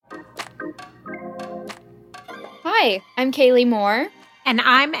Hi, I'm Kaylee Moore. And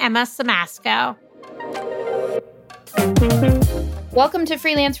I'm Emma Samasco. Welcome to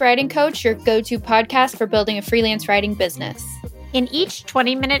Freelance Writing Coach, your go-to podcast for building a freelance writing business. In each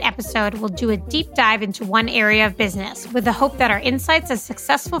 20-minute episode, we'll do a deep dive into one area of business with the hope that our insights as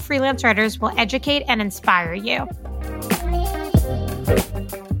successful freelance writers will educate and inspire you.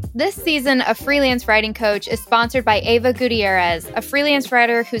 This season of Freelance Writing Coach is sponsored by Ava Gutierrez, a freelance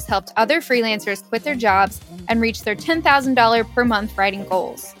writer who's helped other freelancers quit their jobs and reach their $10,000 per month writing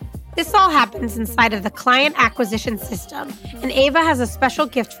goals. This all happens inside of the client acquisition system, and Ava has a special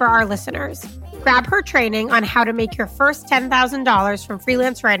gift for our listeners. Grab her training on how to make your first $10,000 from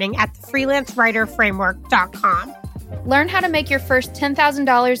freelance writing at thefreelancewriterframework.com. Learn how to make your first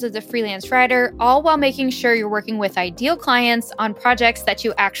 $10,000 as a freelance writer, all while making sure you're working with ideal clients on projects that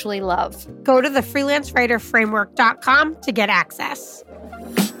you actually love. Go to thefreelancewriterframework.com to get access.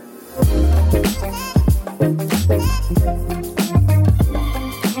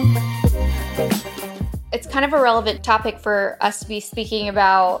 It's kind of a relevant topic for us to be speaking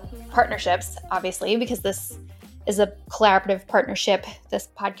about partnerships, obviously, because this is a collaborative partnership, this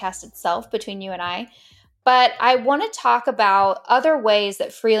podcast itself, between you and I. But I want to talk about other ways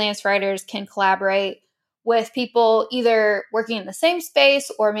that freelance writers can collaborate with people either working in the same space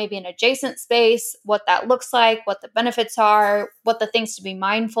or maybe an adjacent space, what that looks like, what the benefits are, what the things to be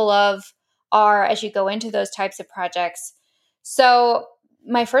mindful of are as you go into those types of projects. So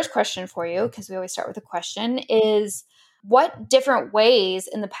my first question for you, because we always start with a question, is what different ways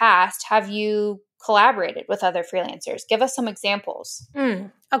in the past have you collaborated with other freelancers? Give us some examples.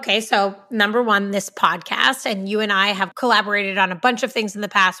 Okay, so number one, this podcast, and you and I have collaborated on a bunch of things in the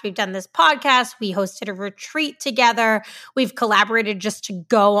past. We've done this podcast. We hosted a retreat together. We've collaborated just to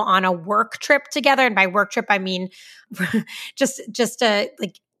go on a work trip together. And by work trip, I mean just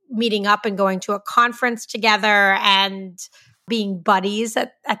like meeting up and going to a conference together and being buddies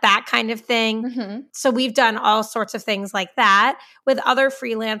at that kind of thing. Mm-hmm. So we've done all sorts of things like that. With other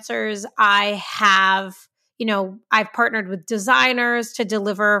freelancers, I've partnered with designers to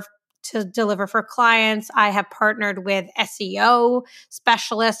deliver for clients. I have partnered with SEO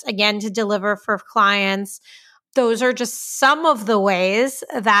specialists, again, to deliver for clients. Those are just some of the ways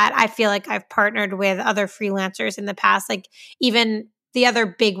that I feel like I've partnered with other freelancers in the past. Like even the other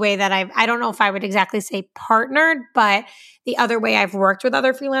big way that I don't know if I would exactly say partnered, but the other way I've worked with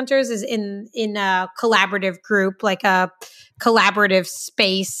other freelancers is in a collaborative group, like a collaborative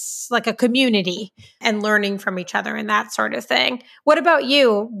space, like a community, and learning from each other and that sort of thing. What about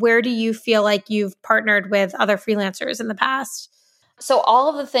you? Where do you feel like you've partnered with other freelancers in the past? So all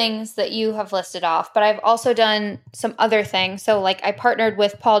of the things that you have listed off, but I've also done some other things. So like I partnered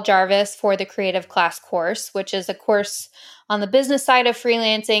with Paul Jarvis for the Creative Class course, which is a course on the business side of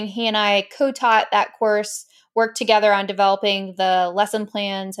freelancing. He and I co-taught that course, worked together on developing the lesson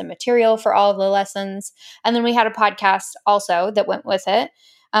plans and material for all of the lessons. And then we had a podcast also that went with it.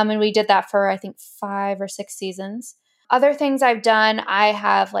 And we did that for, I think, 5 or 6 seasons. Other things I've done, I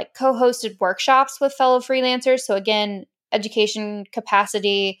have like co-hosted workshops with fellow freelancers. So again, education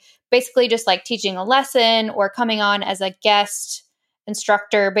capacity, basically just like teaching a lesson or coming on as a guest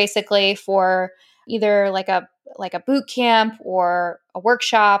instructor, basically for either like a boot camp or a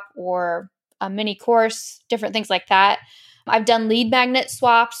workshop or a mini course, different things like that. I've done lead magnet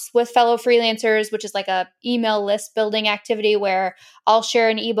swaps with fellow freelancers, which is like a email list building activity where I'll share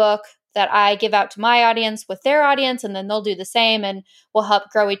an ebook that I give out to my audience with their audience, and then they'll do the same, and we'll help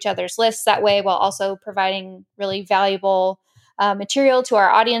grow each other's lists that way while also providing really valuable material to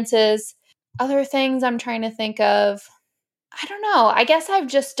our audiences. Other things I'm trying to think of, I don't know. I guess I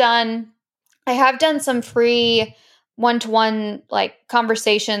have done some free one-to-one like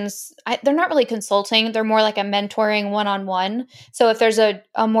conversations. They're not really consulting. They're more like a mentoring one-on-one. So if there's a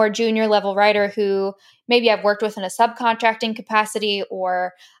more junior level writer who maybe I've worked with in a subcontracting capacity,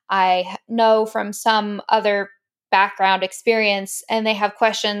 or I know from some other background experience and they have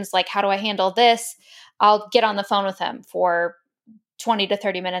questions like, how do I handle this? I'll get on the phone with them for 20 to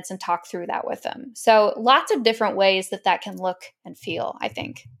 30 minutes and talk through that with them. So lots of different ways that can look and feel, I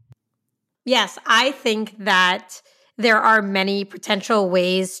think. Yes, I think that there are many potential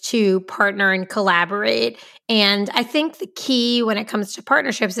ways to partner and collaborate. And I think the key when it comes to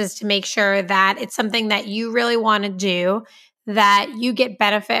partnerships is to make sure that it's something that you really want to do, that you get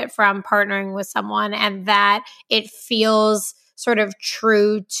benefit from partnering with someone, and that it feels sort of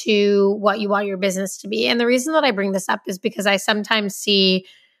true to what you want your business to be. And the reason that I bring this up is because I sometimes see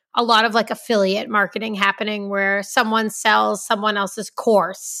a lot of like affiliate marketing happening where someone sells someone else's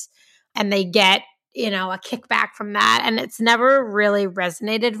course and they get a kickback from that. And it's never really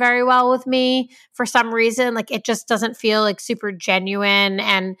resonated very well with me for some reason. Like it just doesn't feel like super genuine,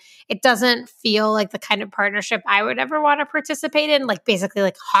 and it doesn't feel like the kind of partnership I would ever want to participate in, like basically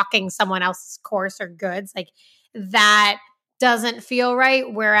like hawking someone else's course or goods. Like that doesn't feel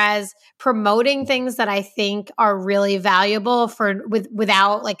right. Whereas promoting things that I think are really valuable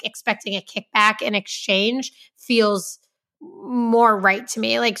without like expecting a kickback in exchange feels more right to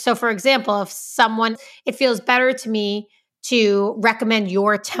me. Like, so for example, it feels better to me to recommend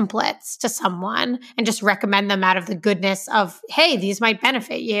your templates to someone and just recommend them out of the goodness of, hey, these might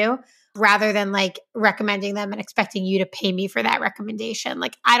benefit you, rather than like recommending them and expecting you to pay me for that recommendation.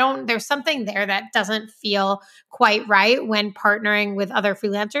 Like there's something there that doesn't feel quite right when partnering with other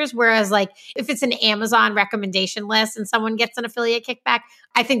freelancers. Whereas like if it's an Amazon recommendation list and someone gets an affiliate kickback,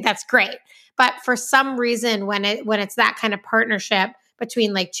 I think that's great. But for some reason, when it's that kind of partnership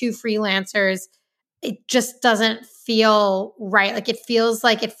between like two freelancers, it just doesn't feel right. Like it feels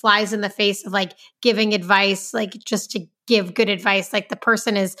like it flies in the face of like giving advice, like just to give good advice. Like the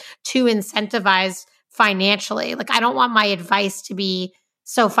person is too incentivized financially. Like I don't want my advice to be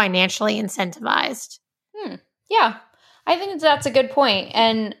so financially incentivized. Yeah. I think that's a good point.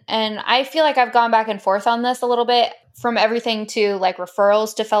 And I feel like I've gone back and forth on this a little bit, from everything to like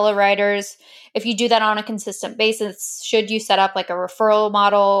referrals to fellow writers. If you do that on a consistent basis, should you set up like a referral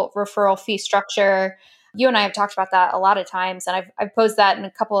model, referral fee structure? You and I have talked about that a lot of times, and I've posed that in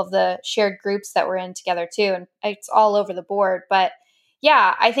a couple of the shared groups that we're in together too, and it's all over the board. But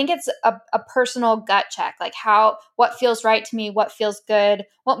yeah, I think it's a personal gut check, like what feels right to me, what feels good,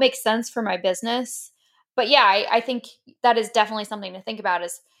 what makes sense for my business. But yeah, I think that is definitely something to think about,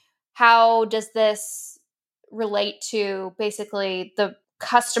 is how does this relate to basically the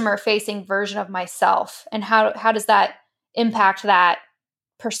customer facing version of myself, and how does that impact that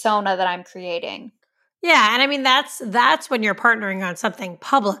persona that I'm creating? Yeah. And I mean, that's when you're partnering on something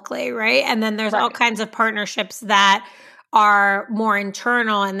publicly, right? And then there's all Right. kinds of partnerships that are more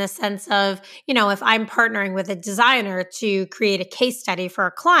internal, in the sense of, if I'm partnering with a designer to create a case study for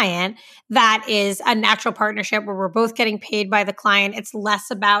a client, that is a natural partnership where we're both getting paid by the client. It's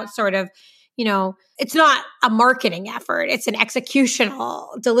less about sort of, it's not a marketing effort. It's an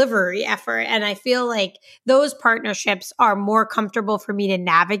executional delivery effort. And I feel like those partnerships are more comfortable for me to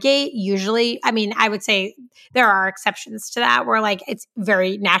navigate usually. I mean, I would say there are exceptions to that where like it's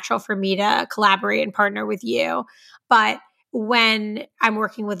very natural for me to collaborate and partner with you. But when I'm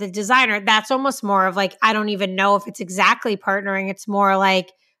working with a designer, that's almost more of like, I don't even know if it's exactly partnering. It's more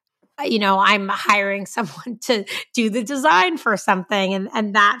like, I'm hiring someone to do the design for something.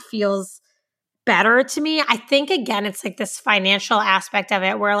 And that feels better to me. I think, again, it's like this financial aspect of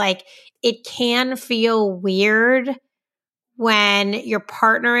it where like it can feel weird when you're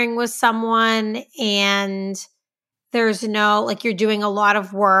partnering with someone and there's no, like, you're doing a lot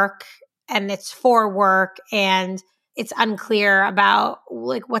of work and it's for work, and it's unclear about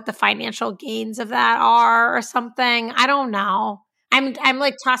like what the financial gains of that are or something. I don't know. I'm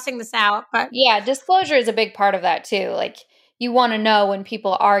like tossing this out, but Yeah, disclosure is a big part of that too. Like you want to know when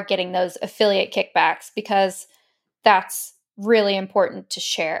people are getting those affiliate kickbacks, because that's really important to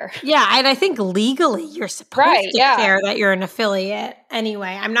share. yeah, and I think legally you're supposed Right. to Yeah. share that you're an affiliate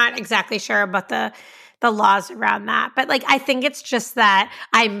anyway. I'm not exactly sure about the laws around that, but like I think it's just that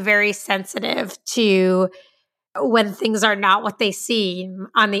I'm very sensitive to when things are not what they seem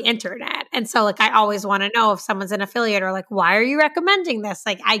on the internet. And so like I always want to know if someone's an affiliate, or like, why are you recommending this?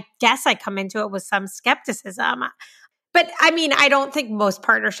 Like I guess I come into it with some skepticism. But I mean, I don't think most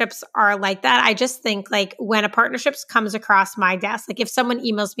partnerships are like that. I just think like when a partnership comes across my desk, like if someone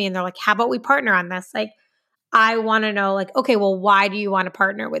emails me and they're like, how about we partner on this? Like I want to know like, okay, well, why do you want to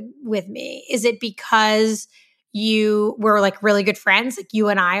partner with me? Is it because you were like really good friends, like you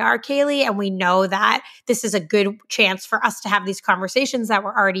and I are, Kaylee, and we know that this is a good chance for us to have these conversations that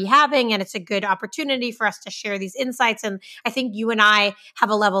we're already having, and it's a good opportunity for us to share these insights. And I think you and I have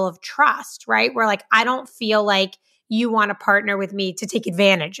a level of trust, right? Where like I don't feel like you want to partner with me to take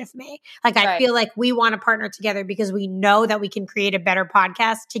advantage of me. Like I Right. feel like we want to partner together because we know that we can create a better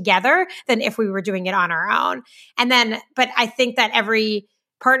podcast together than if we were doing it on our own. But I think that every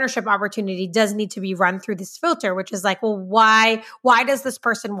partnership opportunity does need to be run through this filter, which is like, well, why does this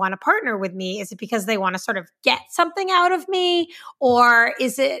person want to partner with me? Is it because they want to sort of get something out of me? Or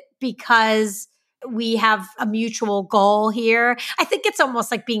is it because we have a mutual goal here? I think it's almost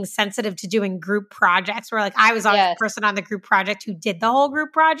like being sensitive to doing group projects, where like I was always Yes. the person on the group project who did the whole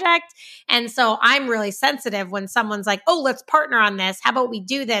group project. And so I'm really sensitive when someone's like, oh, let's partner on this. How about we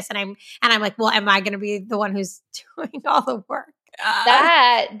do this? And I'm like, well, am I going to be the one who's doing all the work?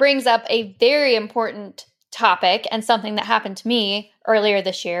 that brings up a very important topic and something that happened to me earlier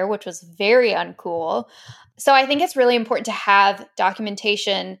this year, which was very uncool. So I think it's really important to have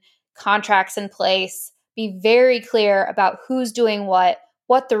documentation, contracts in place, be very clear about who's doing what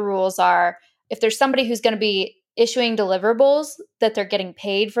the rules are. If there's somebody who's going to be issuing deliverables, that they're getting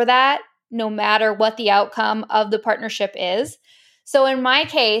paid for that, no matter what the outcome of the partnership is. So in my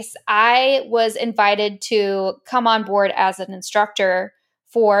case, I was invited to come on board as an instructor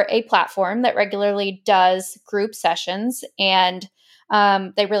for a platform that regularly does group sessions. And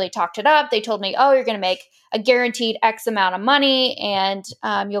they really talked it up. They told me, oh, you're going to make a guaranteed X amount of money, and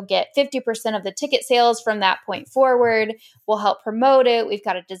you'll get 50% of the ticket sales from that point forward. We'll help promote it. We've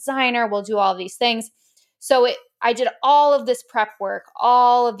got a designer. We'll do all of these things. So I did all of this prep work,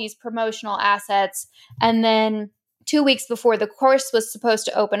 all of these promotional assets. And then 2 weeks before the course was supposed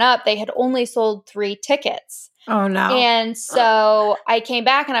to open up, they had only sold 3 tickets. Oh no. And so I came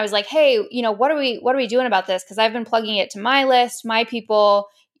back and I was like, hey, what are we doing about this? Because I've been plugging it to my list, my people.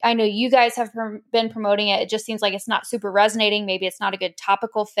 I know you guys have been promoting it. It just seems like it's not super resonating. Maybe it's not a good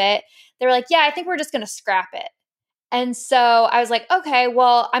topical fit. They were like, yeah, I think we're just going to scrap it. And so I was like, okay,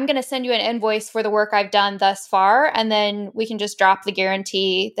 well, I'm going to send you an invoice for the work I've done thus far. And then we can just drop the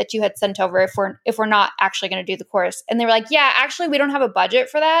guarantee that you had sent over if we're not actually going to do the course. And they were like, yeah, actually, we don't have a budget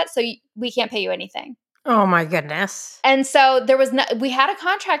for that. So we can't pay you anything. Oh my goodness. And so we had a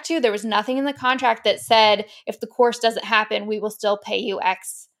contract too. There was nothing in the contract that said if the course doesn't happen, we will still pay you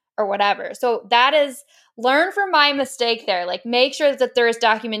X or whatever. So that is, learn from my mistake there. Like, make sure that there is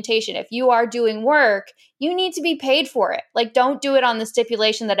documentation. If you are doing work, you need to be paid for it. Like, don't do it on the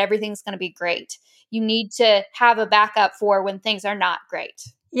stipulation that everything's going to be great. You need to have a backup for when things are not great.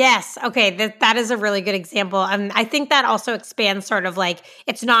 Yes. Okay. That is a really good example. And I think that also expands sort of like,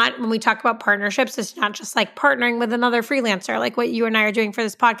 it's not, when we talk about partnerships, it's not just like partnering with another freelancer, like what you and I are doing for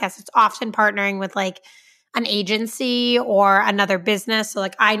this podcast. It's often partnering with like an agency or another business. So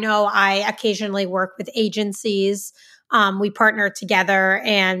like, I know I occasionally work with agencies. We partner together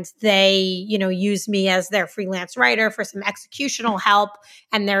and they, use me as their freelance writer for some executional help.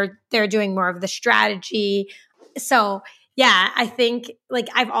 And they're doing more of the strategy. So yeah, I think like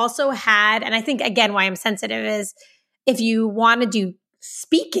I've also had, and I think again, why I'm sensitive is if you want to do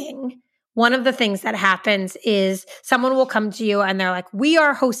speaking, one of the things that happens is someone will come to you and they're like, we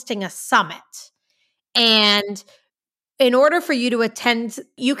are hosting a summit. And in order for you to attend,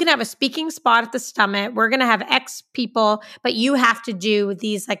 you can have a speaking spot at the summit. We're going to have X people, but you have to do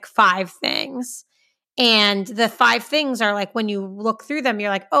these like 5 things. And the 5 things are like, when you look through them, you're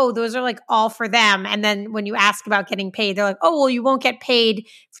like, oh, those are like all for them. And then when you ask about getting paid, they're like, oh, well, you won't get paid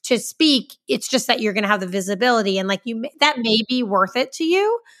to speak. It's just that you're going to have the visibility. And like that may be worth it to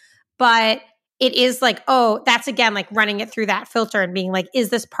you, but it is like, oh, that's again, like running it through that filter and being like, is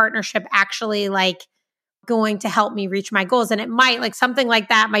this partnership actually like going to help me reach my goals? And it might, like something like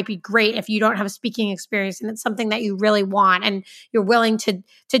that might be great if you don't have a speaking experience and it's something that you really want and you're willing to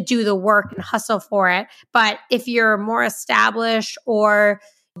do the work and hustle for it. But if you're more established or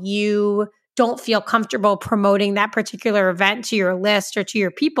you don't feel comfortable promoting that particular event to your list or to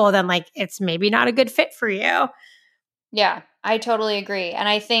your people, then like it's maybe not a good fit for you. Yeah, I totally agree. And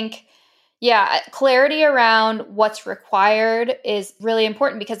I think clarity around what's required is really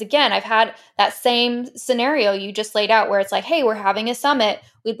important because, again, I've had that same scenario you just laid out where it's like, hey, we're having a summit.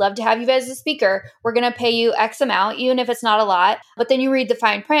 We'd love to have you as a speaker. We're going to pay you X amount, even if it's not a lot. But then you read the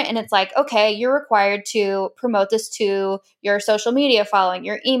fine print and it's like, okay, you're required to promote this to your social media following,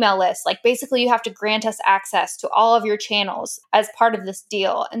 your email list. Like, basically, you have to grant us access to all of your channels as part of this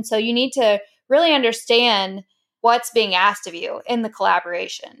deal. And so you need to really understand what's being asked of you in the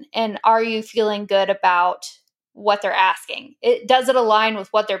collaboration. And are you feeling good about what they're asking? Does it align with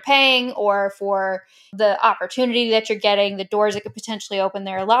what they're paying or for the opportunity that you're getting, the doors it could potentially open?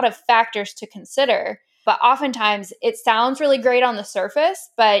 There are a lot of factors to consider. But oftentimes it sounds really great on the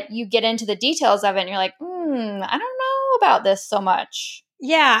surface, but you get into the details of it and you're like, I don't know about this so much.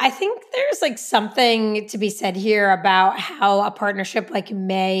 Yeah, I think there's like something to be said here about how a partnership like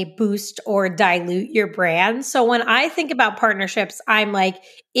may boost or dilute your brand. So when I think about partnerships, I'm like,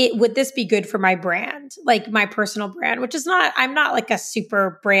 would this be good for my brand? Like my personal brand, which is I'm not like a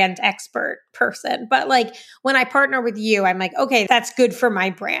super brand expert person, but like when I partner with you, I'm like, okay, that's good for my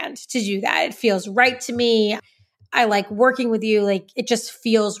brand to do that. It feels right to me. I like working with you. Like it just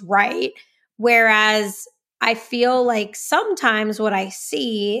feels right. Whereas I feel like sometimes what I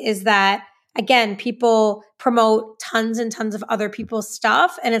see is that, again, people promote tons and tons of other people's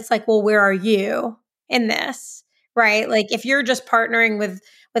stuff. And it's like, well, where are you in this? Right? Like if you're just partnering with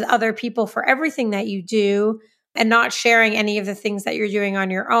other people for everything that you do, and not sharing any of the things that you're doing on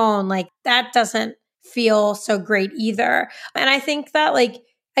your own, like that doesn't feel so great either. And I think that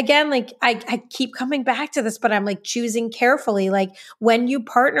again, I keep coming back to this, but I'm like choosing carefully. Like when you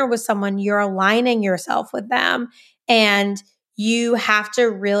partner with someone, you're aligning yourself with them, and you have to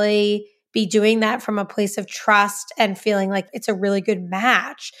really be doing that from a place of trust and feeling like it's a really good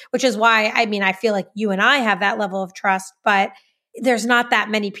match, which is why, I feel like you and I have that level of trust, but there's not that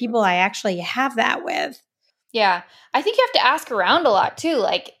many people I actually have that with. Yeah. I think you have to ask around a lot too.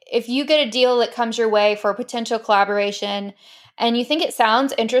 Like if you get a deal that comes your way for potential collaboration and you think it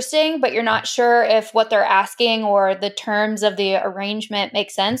sounds interesting, but you're not sure if what they're asking or the terms of the arrangement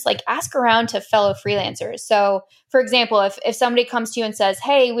make sense, like ask around to fellow freelancers. So for example, if somebody comes to you and says,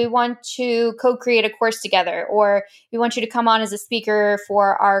 hey, we want to co-create a course together, or we want you to come on as a speaker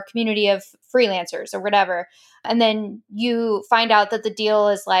for our community of freelancers or whatever, and then you find out that the deal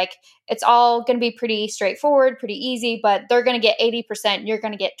is like, it's all going to be pretty straightforward, pretty easy, but they're going to get 80%, you're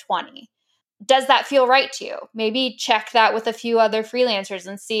going to get 20. Does that feel right to you? Maybe check that with a few other freelancers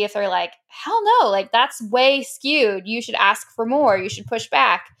and see if they're like, hell no, like that's way skewed. You should ask for more. You should push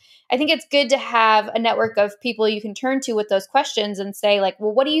back. I think it's good to have a network of people you can turn to with those questions and say like,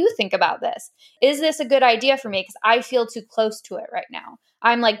 well, what do you think about this? Is this a good idea for me? Because I feel too close to it right now.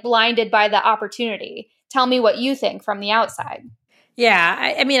 I'm like blinded by the opportunity. Tell me what you think from the outside. Yeah.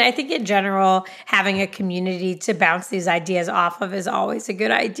 I think in general, having a community to bounce these ideas off of is always a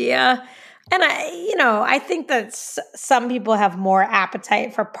good idea. And I think that some people have more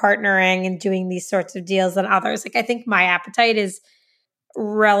appetite for partnering and doing these sorts of deals than others. Like I think my appetite is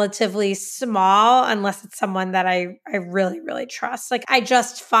relatively small unless it's someone that I really, really trust. Like I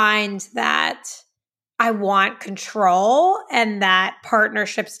just find that I want control and that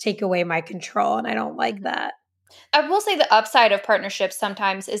partnerships take away my control. And I don't like that. I will say the upside of partnerships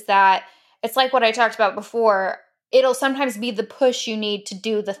sometimes is that it's like what I talked about before. It'll sometimes be the push you need to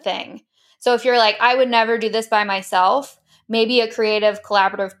do the thing. So if you're like, I would never do this by myself, maybe a creative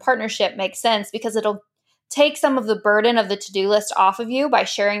collaborative partnership makes sense because it'll take some of the burden of the to-do list off of you by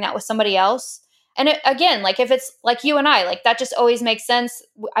sharing that with somebody else. And again, like if it's like you and I, like that just always makes sense.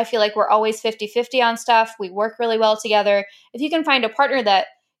 I feel like we're always 50-50 on stuff. We work really well together. If you can find a partner that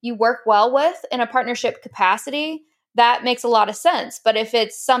you work well with in a partnership capacity, that makes a lot of sense. But if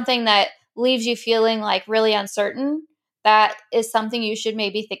it's something that leaves you feeling like really uncertain, that is something you should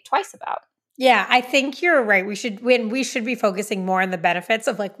maybe think twice about. Yeah, I think you're right. We should be focusing more on the benefits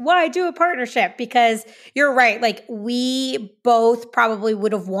of like, why do a partnership? Because you're right. Like we both probably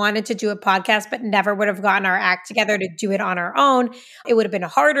would have wanted to do a podcast, but never would have gotten our act together to do it on our own. It would have been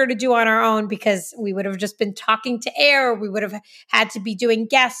harder to do on our own because we would have just been talking to air, or we would have had to be doing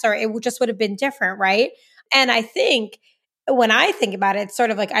guests, or it just would have been different, right? And I think when I think about it, it's sort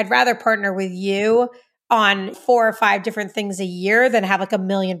of like I'd rather partner with you on 4 or 5 different things a year than have like a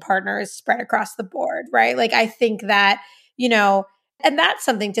million partners spread across the board, right? Like I think that, and that's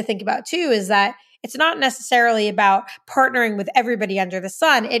something to think about too, is that it's not necessarily about partnering with everybody under the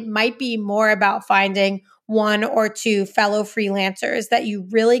sun. It might be more about finding 1 or 2 fellow freelancers that you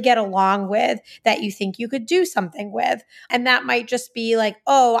really get along with, that you think you could do something with. And that might just be like,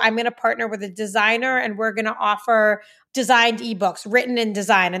 oh, I'm going to partner with a designer and we're going to offer designed ebooks written in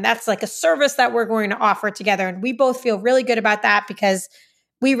design. And that's like a service that we're going to offer together. And we both feel really good about that because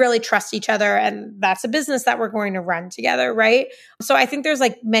we really trust each other. And that's a business that we're going to run together, right? So I think there's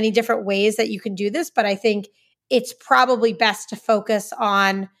like many different ways that you can do this, but I think it's probably best to focus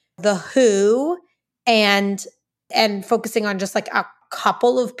on the who and focusing on just like a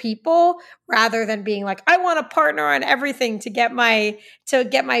couple of people rather than being like, I want to partner on everything to get my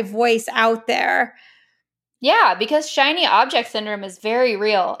voice out there. Yeah, because shiny object syndrome is very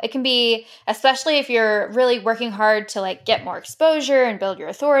real. It can be, especially if you're really working hard to like get more exposure and build your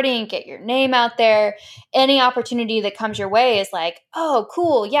authority and get your name out there. Any opportunity that comes your way is like, oh,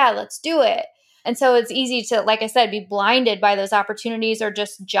 cool. Yeah, let's do it. And so it's easy to, like I said, be blinded by those opportunities or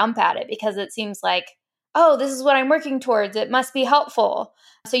just jump at it because it seems like, oh, this is what I'm working towards. It must be helpful.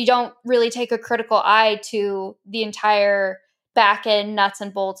 So you don't really take a critical eye to the entire back end nuts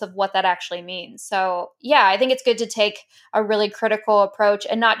and bolts of what that actually means. So yeah, I think it's good to take a really critical approach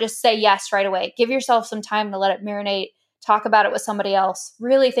and not just say yes right away. Give yourself some time to let it marinate, talk about it with somebody else,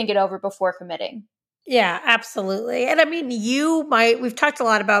 really think it over before committing. Yeah, absolutely. And we've talked a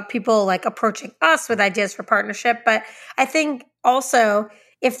lot about people like approaching us with ideas for partnership, but I think also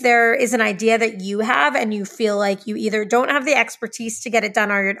if there is an idea that you have and you feel like you either don't have the expertise to get it done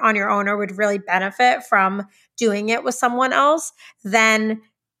on your own or would really benefit from doing it with someone else, then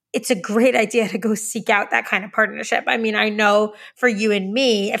it's a great idea to go seek out that kind of partnership. I mean, I know for you and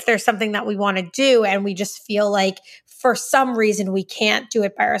me, if there's something that we want to do and we just feel like for some reason we can't do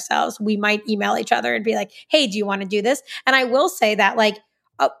it by ourselves, we might email each other and be like, hey, do you want to do this? And I will say that like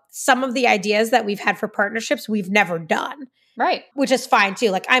some of the ideas that we've had for partnerships, we've never done. Right. Which is fine too.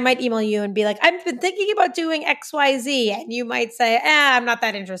 Like I might email you and be like, I've been thinking about doing XYZ. And you might say, I'm not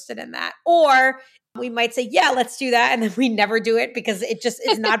that interested in that. Or we might say, yeah, let's do that. And then we never do it because it just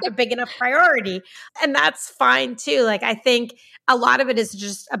is not a big enough priority. And that's fine too. Like I think a lot of it is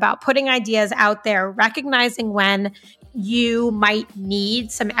just about putting ideas out there, recognizing when you might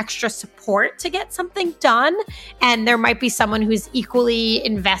need some extra support to get something done. And there might be someone who's equally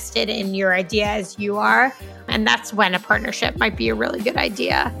invested in your idea as you are. And that's when a partnership might be a really good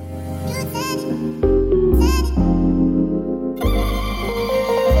idea.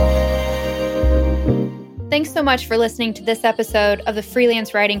 Thanks so much for listening to this episode of the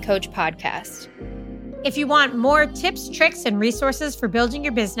Freelance Writing Coach podcast. If you want more tips, tricks, and resources for building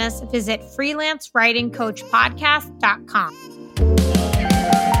your business, visit freelancewritingcoachpodcast.com.